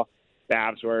hotel. The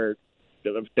Avs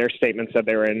their statement said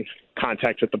they were in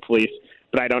contact with the police,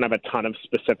 but I don't have a ton of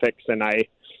specifics, and I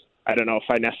don't know if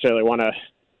I necessarily want to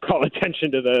call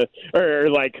attention to or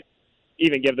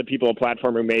even give the people a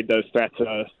platform who made those threats,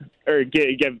 or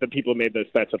give the people who made those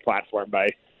threats a platform by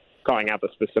calling out the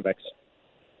specifics.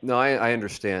 No, I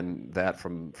understand that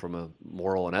from a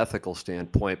moral and ethical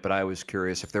standpoint, but I was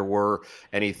curious if there were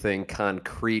anything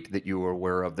concrete that you were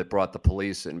aware of that brought the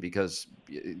police in, because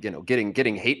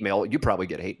getting hate mail, you probably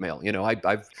get hate mail.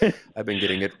 I've been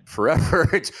getting it forever.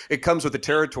 It comes with the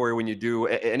territory when you do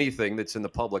anything that's in the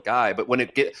public eye. But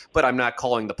but I'm not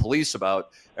calling the police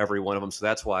about every one of them, so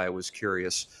that's why I was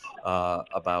curious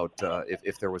about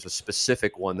if there was a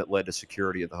specific one that led to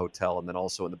security at the hotel and then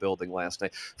also in the building last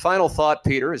night. Final thought,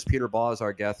 Peter, is Peter Baugh is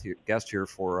our guest here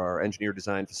for our Engineer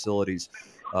Design Facilities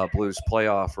Blues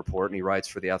playoff report, and he writes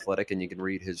for The Athletic, and you can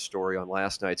read his story on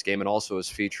last night's game and also his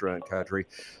feature on Kadri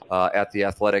at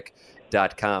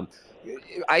theathletic.com.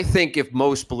 I think if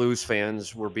most Blues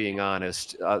fans were being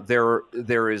honest,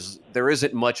 there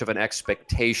isn't much of an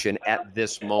expectation at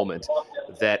this moment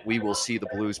that we will see the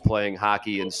Blues playing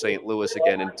hockey in St. Louis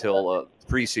again until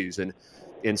preseason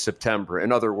in September.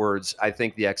 In other words, I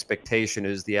think the expectation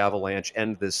is the Avalanche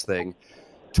end this thing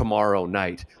tomorrow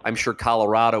night. I'm sure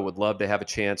Colorado would love to have a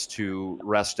chance to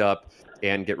rest up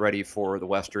and get ready for the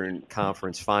Western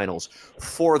Conference Finals.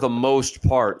 For the most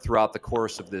part, throughout the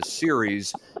course of this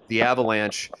series, the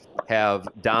Avalanche have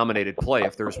dominated play.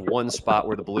 If there's one spot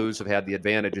where the Blues have had the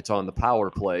advantage, it's on the power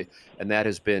play, and that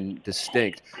has been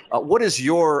distinct. What is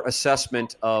your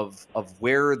assessment of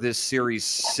where this series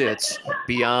sits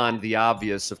beyond the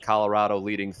obvious of Colorado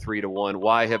leading 3-1?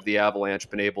 Why have the Avalanche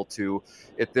been able to,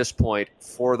 at this point,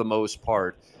 for the most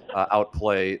part,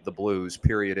 outplay the Blues,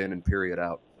 period in and period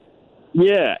out?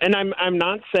 Yeah, and I'm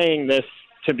not saying this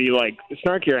to be like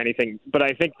snarky or anything, but I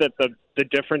think that the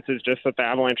difference is just that the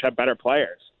Avalanche have better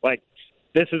players. Like,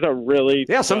 this is a really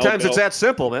sometimes it's that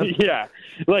simple, man. Yeah,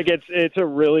 like it's a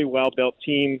really well-built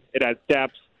team. It has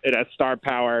depth. It has star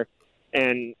power.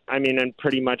 And, I mean, in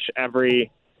pretty much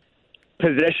every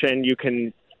position you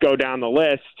can go down the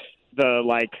list, the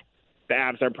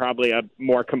Avs are probably a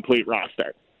more complete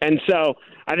roster. And so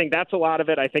I think that's a lot of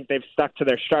it. I think they've stuck to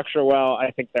their structure well. I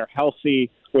think they're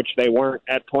healthy, which they weren't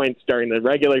at points during the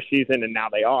regular season, and now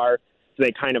they are. So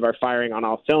they kind of are firing on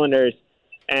all cylinders.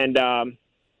 And, as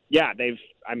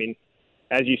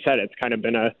you said, it's kind of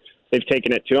been they've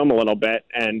taken it to them a little bit,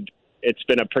 and it's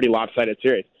been a pretty lopsided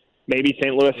series. Maybe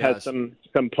St. Louis has some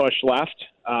push left.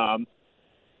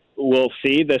 We'll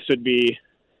see. This would be,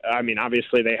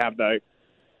 obviously they have the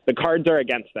cards are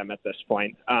against them at this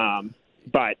point.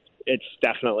 But it's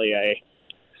definitely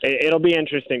it'll be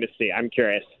interesting to see. I'm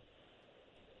curious.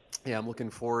 Yeah, I'm looking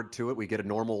forward to it. We get a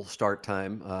normal start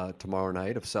time tomorrow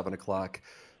night of 7:00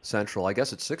 Central. I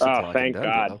guess it's 6:00. Oh, thank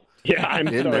God. Now. Yeah, I'm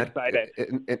so excited.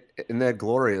 Isn't that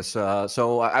glorious?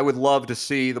 So I would love to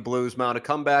see the Blues mount a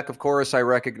comeback. Of course, I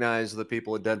recognize the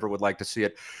people in Denver would like to see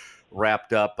it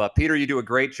wrapped up. Peter, you do a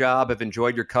great job. I've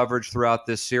enjoyed your coverage throughout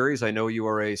this series. I know you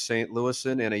are a St.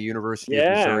 Louisan and a University of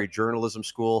Missouri Journalism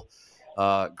School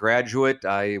graduate.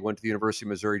 I went to the University of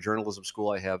Missouri Journalism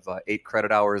School. I have 8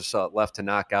 credit hours left to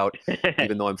knock out,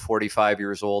 even though I'm 45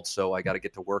 years old, so I got to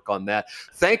get to work on that.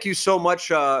 Thank you so much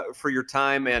for your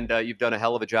time, and you've done a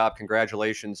hell of a job.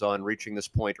 Congratulations on reaching this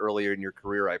point earlier in your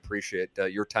career. I appreciate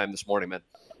your time this morning, man.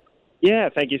 Yeah,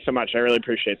 thank you so much. I really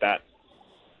appreciate that.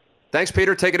 Thanks,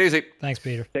 Peter. Take it easy. Thanks,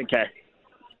 Peter. Take care.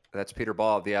 That's Peter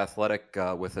Baugh of The Athletic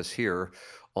with us here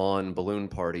on Balloon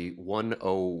Party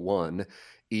 101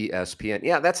 ESPN.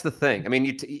 Yeah, that's the thing. I mean,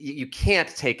 you can't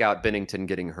take out Binnington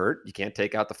getting hurt. You can't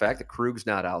take out the fact that Krug's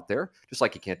not out there, just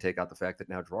like you can't take out the fact that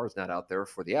now Girard's not out there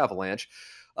for the Avalanche.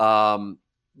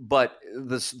 But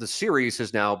the series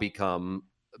has now become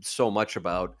so much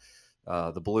about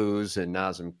the Blues and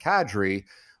Nazem Kadri,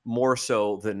 more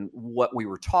so than what we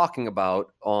were talking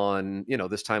about on,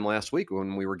 this time last week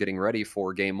when we were getting ready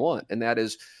for Game 1. And that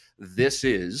is, this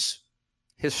is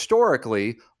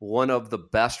historically one of the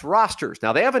best rosters.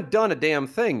 Now, they haven't done a damn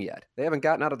thing yet. They haven't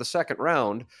gotten out of the second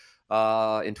round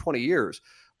in 20 years.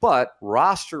 But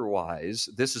roster-wise,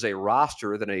 this is a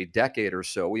roster that in a decade or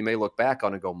so, we may look back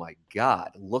on and go, my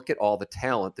God, look at all the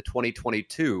talent the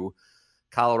 2022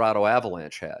 Colorado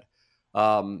Avalanche had.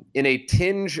 In a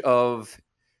tinge of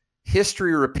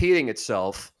history repeating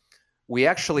itself, we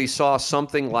actually saw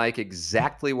something like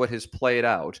exactly what has play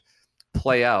out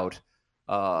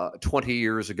 20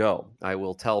 years ago. I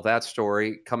will tell that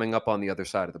story coming up on the other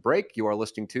side of the break. You are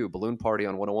listening to Balloon Party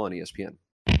on 101 ESPN.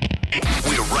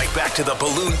 We're right back to the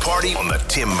Balloon Party on the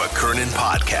Tim McKernan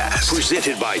Podcast.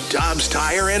 Presented by Dobbs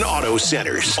Tire and Auto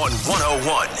Centers on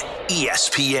 101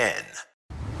 ESPN.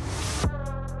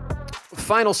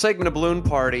 Final segment of Balloon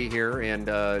Party here. And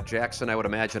Jackson, I would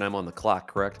imagine I'm on the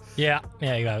clock, correct? Yeah,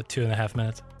 you got 2.5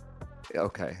 minutes.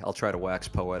 Okay, I'll try to wax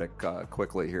poetic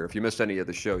quickly here. If you missed any of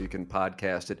the show, you can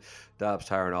podcast it. Dobbs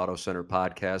Tire and Auto Center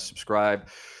podcast. Subscribe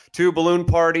to Balloon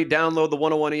Party. Download the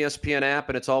 101 ESPN app,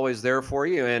 and it's always there for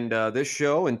you. And this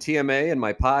show and TMA and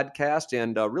my podcast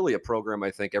and really a program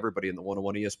I think everybody in the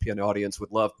 101 ESPN audience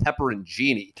would love, Pepper and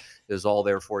Genie, is all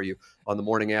there for you on the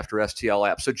Morning After STL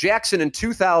app. So, Jackson, in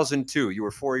 2002, you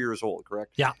were 4 years old,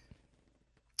 correct? Yeah.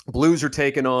 Blues are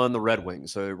taking on the Red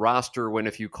Wings. A roster,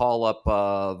 if you call up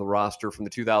the roster from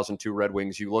the 2002 Red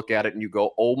Wings, you look at it and you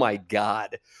go, oh my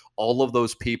God, all of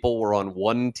those people were on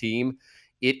one team.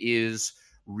 It is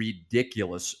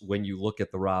ridiculous when you look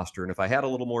at the roster. And if I had a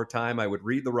little more time, I would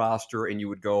read the roster and you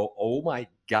would go, oh my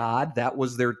God, that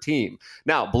was their team.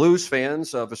 Now, Blues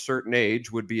fans of a certain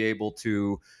age would be able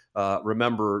to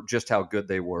remember just how good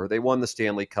they were. They won the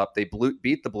Stanley Cup. They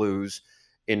beat the Blues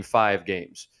in 5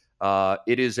 games.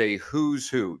 It is a who's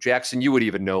who. Jackson, you would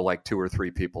even know like 2 or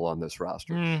 3 people on this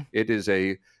roster. It is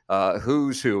a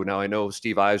who's who. Now, I know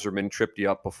Steve Yzerman tripped you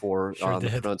up before on the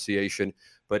pronunciation,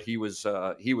 but he was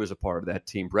a part of that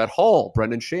team. Brett Hull,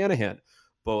 Brendan Shanahan,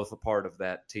 both a part of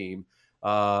that team.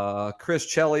 Chris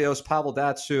Chelios, Pavel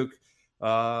Datsyuk.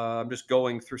 I'm just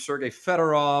going through Sergei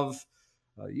Fedorov,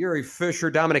 Yuri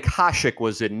Fisher, Dominik Hasek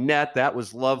was in net. That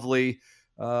was lovely.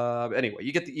 Anyway,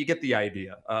 you get the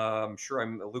idea. I'm sure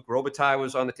Luke Robitaille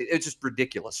was on the team. It's just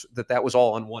ridiculous that was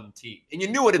all on one team. And you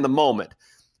knew it in the moment.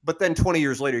 But then 20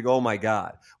 years later, you go, oh, my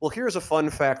God. Well, here's a fun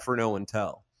fact for no one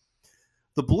tell.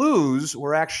 The Blues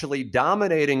were actually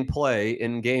dominating play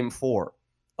in Game 4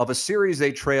 of a series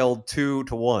they trailed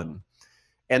 2-1.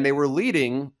 And they were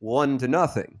leading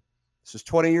 1-0. This is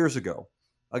 20 years ago.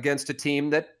 against a team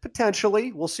that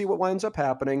potentially, we'll see what winds up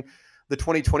happening, the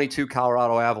 2022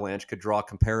 Colorado Avalanche could draw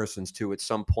comparisons to at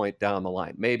some point down the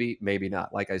line. Maybe, maybe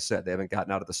not. Like I said, they haven't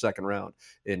gotten out of the second round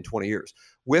in 20 years.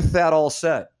 With that all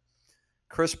said,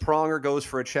 Chris Pronger goes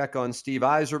for a check on Steve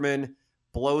Yzerman,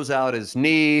 blows out his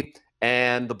knee,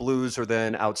 and the Blues are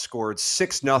then outscored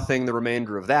 6-0 the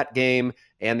remainder of that game,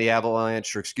 and the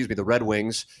the Red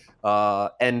Wings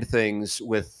end things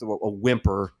with a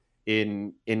whimper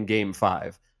in Game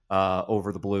 5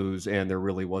 over the Blues, and there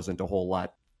really wasn't a whole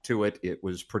lot to it. It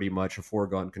was pretty much a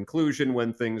foregone conclusion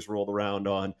when things rolled around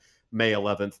on May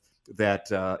 11th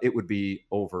that it would be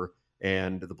over,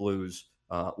 and the Blues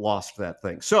lost that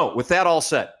thing. So with that all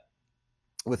said,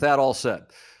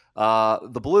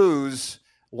 the Blues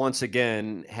once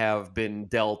again have been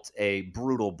dealt a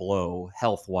brutal blow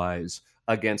health-wise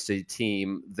against a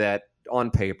team that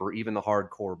on paper, even the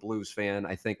hardcore Blues fan,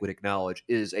 I think, would acknowledge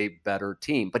is a better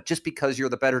team. But just because you're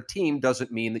the better team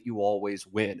doesn't mean that you always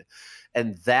win.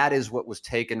 And that is what was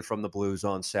taken from the Blues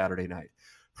on Saturday night.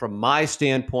 From my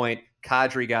standpoint,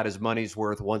 Kadri got his money's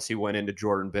worth once he went into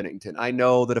Jordan Binnington. I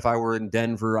know that if I were in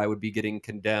Denver, I would be getting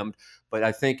condemned. But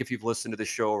I think if you've listened to the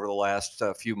show over the last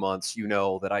few months, you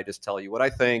know that I just tell you what I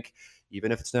think,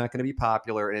 even if it's not going to be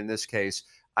popular. And in this case,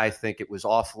 I think it was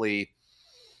awfully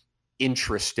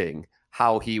interesting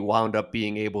how he wound up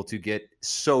being able to get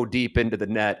so deep into the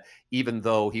net, even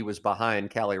though he was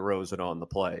behind Calle Rosen on the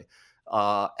play.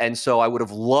 And so I would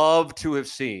have loved to have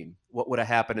seen what would have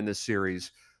happened in this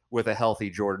series with a healthy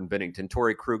Jordan Binnington.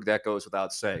 Torrey Krug, that goes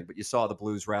without saying, but you saw the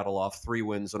Blues rattle off 3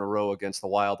 wins in a row against the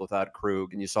Wild without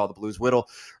Krug, and you saw the Blues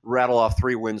rattle off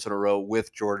 3 wins in a row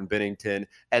with Jordan Binnington,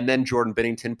 and then Jordan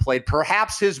Binnington played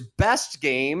perhaps his best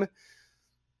game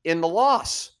in the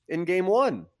loss in Game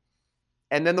 1.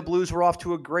 And then the Blues were off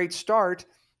to a great start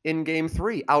in Game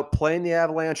 3, outplaying the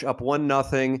Avalanche up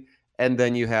 1-0, and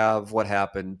then you have what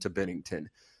happened to Binnington.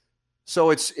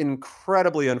 So it's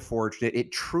incredibly unfortunate.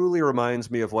 It truly reminds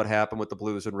me of what happened with the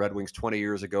Blues and Red Wings 20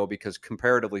 years ago, because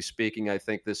comparatively speaking, I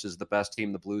think this is the best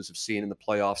team the Blues have seen in the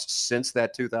playoffs since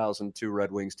that 2002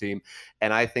 Red Wings team.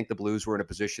 And I think the Blues were in a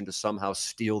position to somehow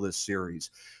steal this series.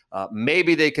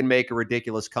 Maybe they can make a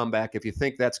ridiculous comeback. If you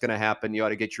think that's going to happen, you ought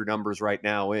to get your numbers right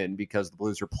now in, because the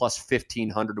Blues are plus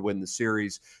 1,500 to win the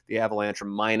series. The Avalanche are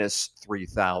minus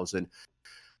 3,000.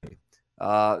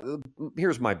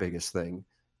 Here's my biggest thing.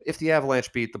 If the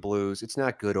Avalanche beat the Blues, it's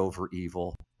not good over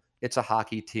evil. It's a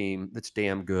hockey team that's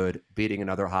damn good beating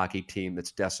another hockey team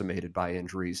that's decimated by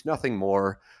injuries. Nothing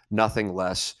more, nothing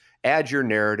less. Add your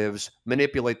narratives,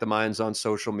 manipulate the minds on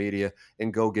social media,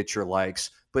 and go get your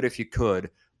likes. But if you could,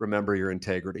 remember your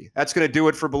integrity. That's going to do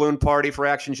it for Balloon Party. For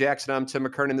Action Jackson, I'm Tim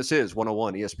McKernan. This is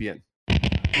 101 ESPN.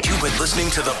 You've been listening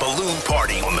to the Balloon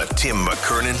Party on the Tim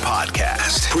McKernan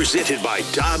Podcast, presented by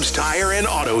Dobbs Tire and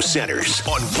Auto Centers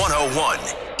on 101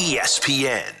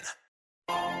 ESPN.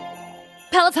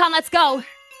 Peloton, let's go.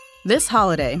 This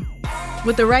holiday,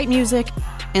 with the right music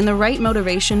and the right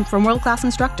motivation from world-class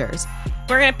instructors,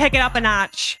 we're going to pick it up a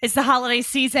notch. It's the holiday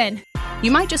season.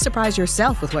 You might just surprise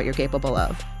yourself with what you're capable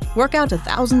of. Work out to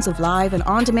thousands of live and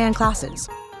on-demand classes,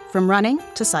 from running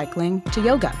to cycling to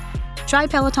yoga. Try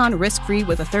Peloton risk-free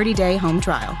with a 30-day home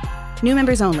trial. New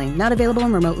members only, not available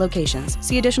in remote locations.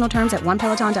 See additional terms at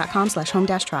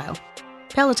onepeloton.com/home-trial.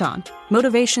 Peloton,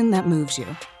 motivation that moves you.